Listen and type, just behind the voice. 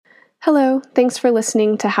Hello, thanks for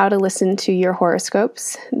listening to How to Listen to Your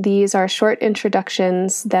Horoscopes. These are short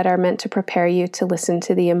introductions that are meant to prepare you to listen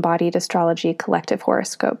to the Embodied Astrology Collective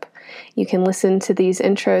Horoscope. You can listen to these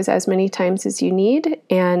intros as many times as you need,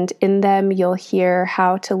 and in them you'll hear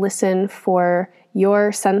how to listen for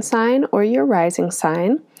your sun sign or your rising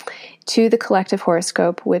sign to the collective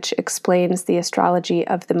horoscope, which explains the astrology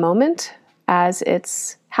of the moment as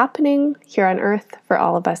it's happening here on Earth for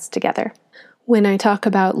all of us together. When I talk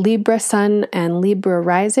about Libra Sun and Libra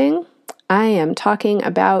Rising, I am talking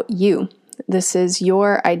about you. This is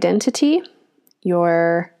your identity,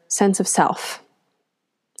 your sense of self,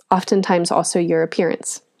 oftentimes also your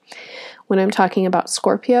appearance. When I'm talking about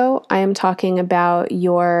Scorpio, I am talking about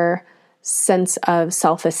your sense of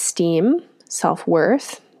self-esteem,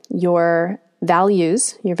 self-worth, your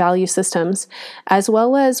values, your value systems, as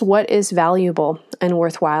well as what is valuable and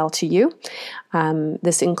worthwhile to you.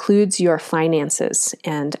 This includes your finances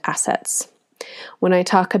and assets. When I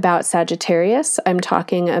talk about Sagittarius, I'm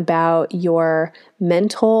talking about your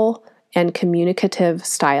mental and communicative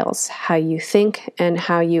styles, how you think and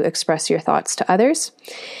how you express your thoughts to others.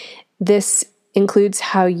 This includes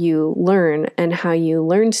how you learn and how you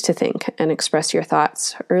learned to think and express your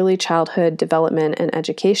thoughts, early childhood development and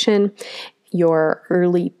education, your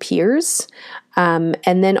early peers, and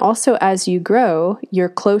then also as you grow, you're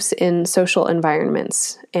close in social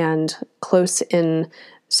environments and close in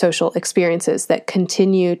social experiences that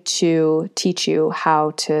continue to teach you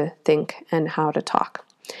how to think and how to talk.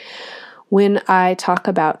 When I talk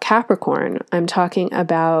about Capricorn, I'm talking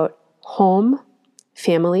about home,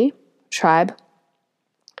 family, tribe,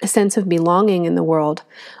 a sense of belonging in the world,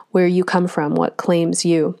 where you come from, what claims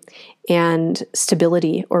you, and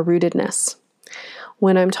stability or rootedness.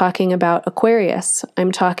 When I'm talking about Aquarius,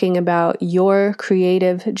 I'm talking about your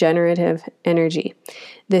creative, generative energy.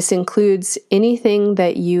 This includes anything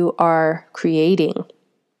that you are creating.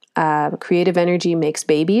 Creative energy makes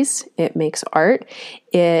babies, it makes art,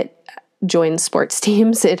 it joins sports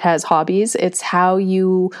teams, it has hobbies. It's how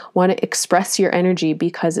you want to express your energy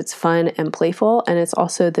because it's fun and playful, and it's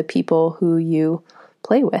also the people who you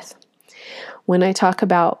play with. When I talk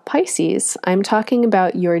about Pisces, I'm talking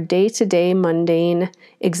about your day-to-day mundane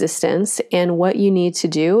existence and what you need to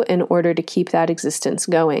do in order to keep that existence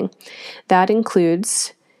going. That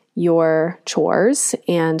includes your chores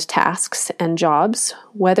and tasks and jobs,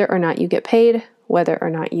 whether or not you get paid, whether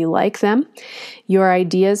or not you like them, your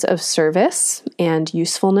ideas of service and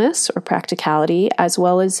usefulness or practicality, as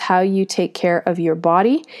well as how you take care of your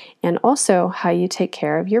body and also how you take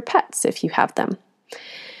care of your pets if you have them.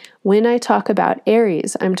 When I talk about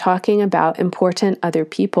Aries, I'm talking about important other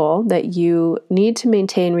people that you need to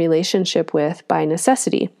maintain relationship with by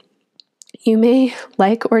necessity. You may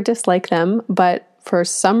like or dislike them, but for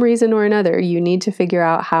some reason or another, you need to figure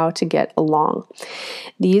out how to get along.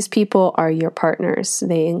 These people are your partners.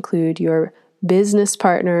 They include your business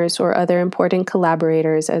partners or other important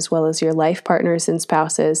collaborators, as well as your life partners and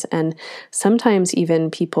spouses, and sometimes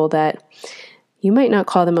even people that you might not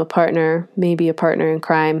call them a partner, maybe a partner in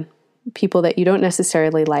crime, people that you don't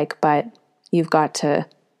necessarily like, but you've got to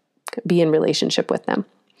be in relationship with them.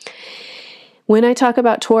 When I talk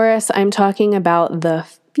about Taurus, I'm talking about the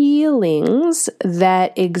feelings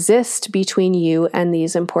that exist between you and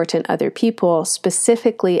these important other people,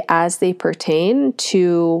 specifically as they pertain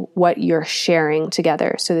to what you're sharing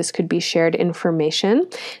together. So this could be shared information,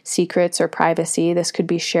 secrets or privacy. This could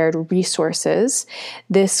be shared resources.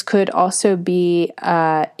 This could also be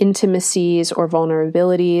intimacies or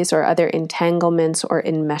vulnerabilities or other entanglements or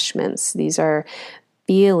enmeshments. These are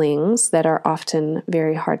feelings that are often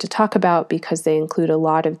very hard to talk about because they include a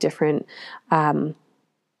lot of different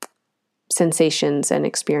sensations and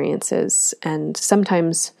experiences, and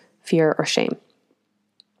sometimes fear or shame.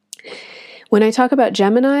 When I talk about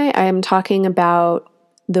Gemini, I am talking about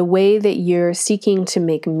the way that you're seeking to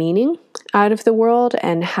make meaning out of the world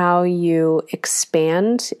and how you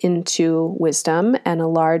expand into wisdom and a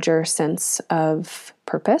larger sense of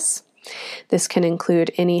purpose. This can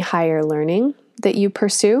include any higher learning that you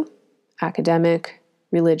pursue, academic,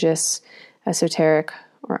 religious, esoteric,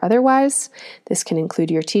 or otherwise. This can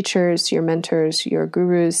include your teachers, your mentors, your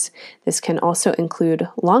gurus. This can also include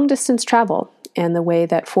long-distance travel and the way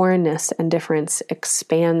that foreignness and difference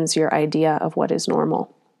expands your idea of what is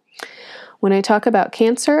normal. When I talk about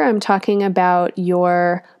Cancer, I'm talking about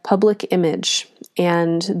your public image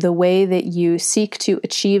and the way that you seek to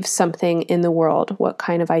achieve something in the world. What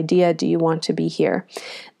kind of idea do you want to be here?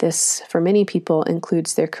 This, for many people,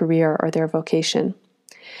 includes their career or their vocation.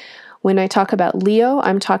 When I talk about Leo,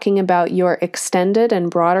 I'm talking about your extended and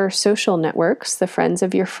broader social networks, the friends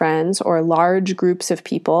of your friends, or large groups of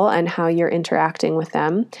people, and how you're interacting with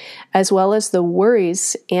them, as well as the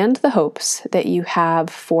worries and the hopes that you have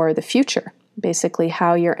for the future, basically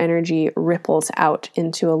how your energy ripples out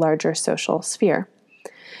into a larger social sphere.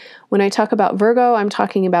 When I talk about Virgo, I'm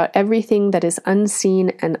talking about everything that is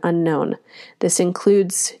unseen and unknown. This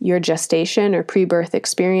includes your gestation or pre-birth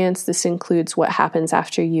experience. This includes what happens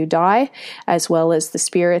after you die, as well as the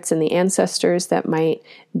spirits and the ancestors that might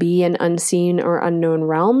be in unseen or unknown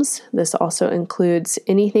realms. This also includes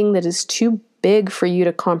anything that is too big for you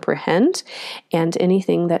to comprehend and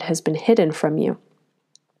anything that has been hidden from you.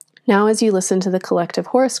 Now, as you listen to the collective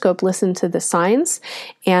horoscope, listen to the signs.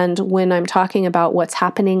 And when I'm talking about what's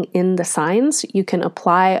happening in the signs, you can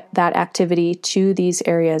apply that activity to these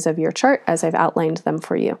areas of your chart as I've outlined them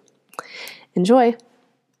for you. Enjoy.